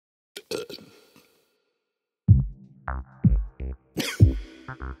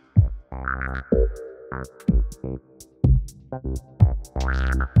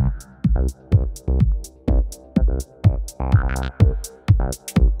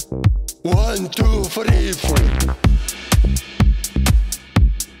One, two, three, four.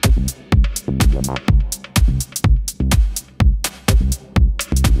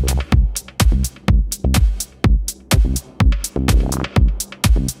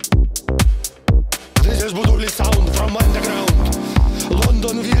 This is BUDULIS sound from underground.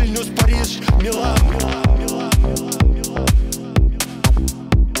 London, Vilnius, Paris, Milan.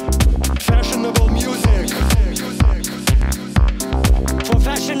 Fashionable music for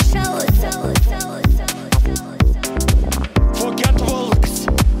fashion shows, for catwalks,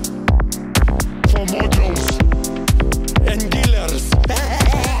 for models and dealers.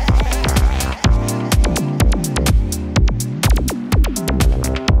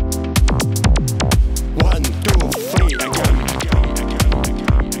 One, two, three, again.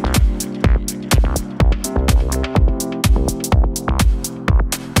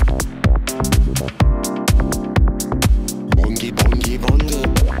 Bongi, bongi, bongi.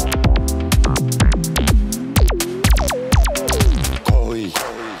 Koi.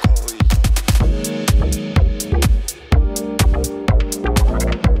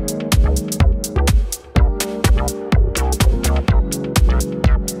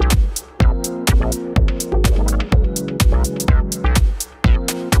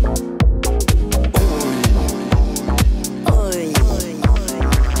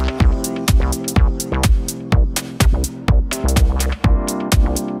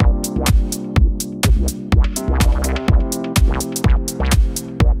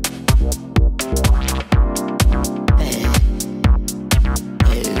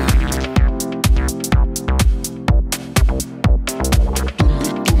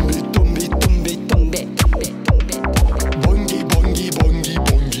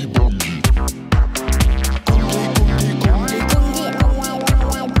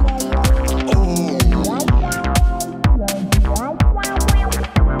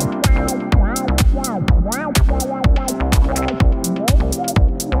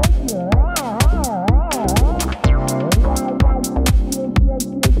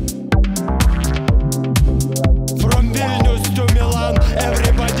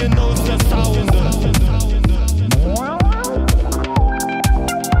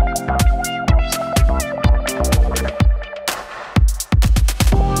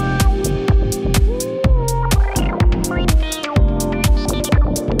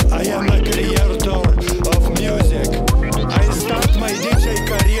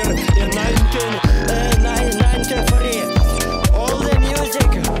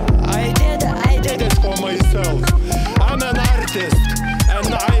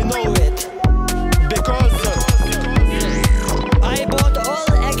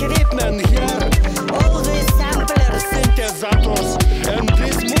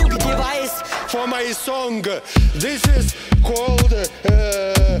 For my song, this is called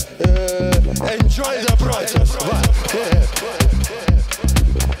Enjoy the Process.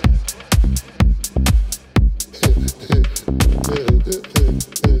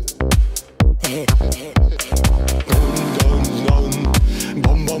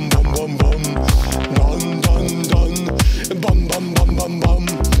 Bum bum bum bum bum, dun dun dun, bum bum bum bum bum,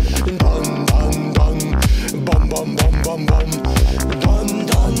 dun dun dun, bum bum bum bum bum, dun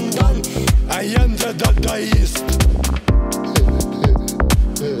dun dun. I am the Dadaist.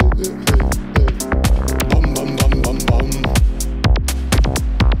 Bum bum bum bum bum.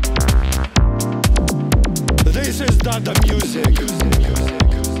 This is Dada music.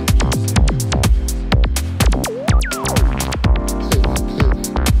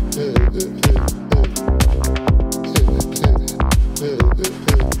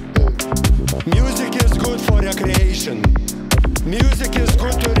 Music is good for recreation. Music is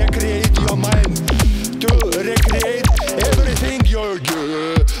good to recreate your mind, to recreate everything your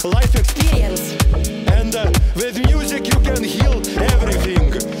life experience. And with music you can heal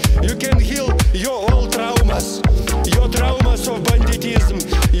everything. You can heal your old traumas, your traumas of banditism,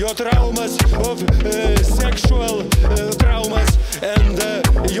 your traumas of sexual traumas, and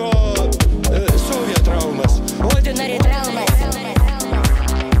your Soviet traumas. Ordinary traumas.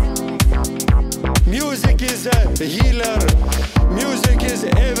 Music is a healer. Music is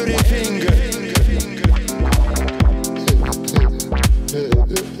everything.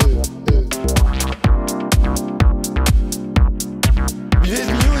 With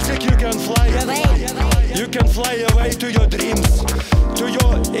music you can fly away. You can fly away to your dreams, to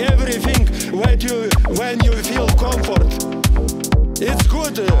your everything when you feel comfort. It's good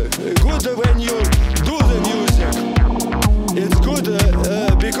good when you do the music. It's good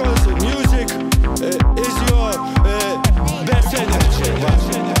because music is your best energy.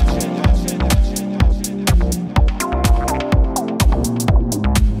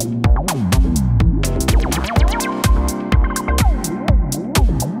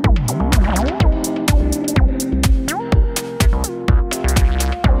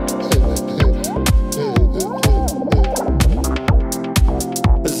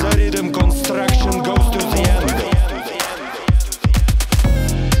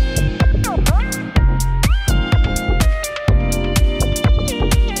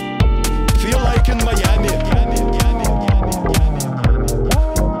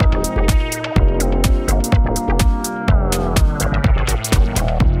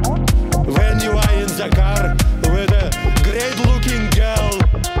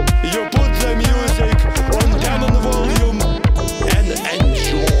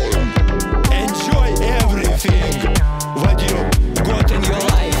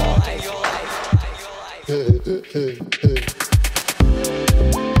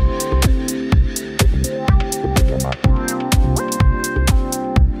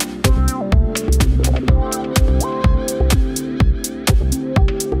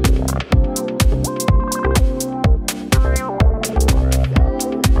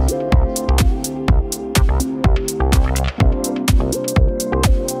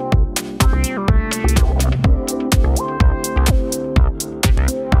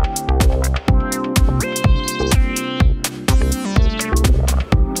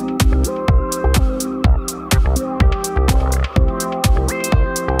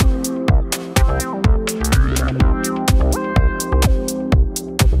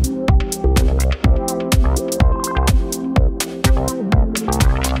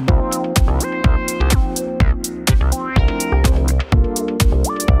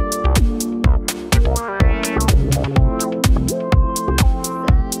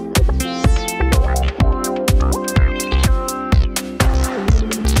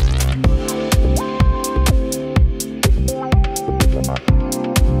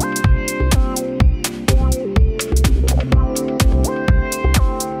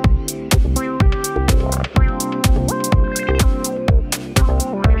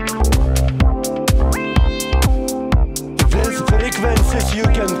 You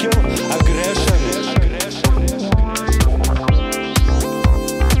can kill a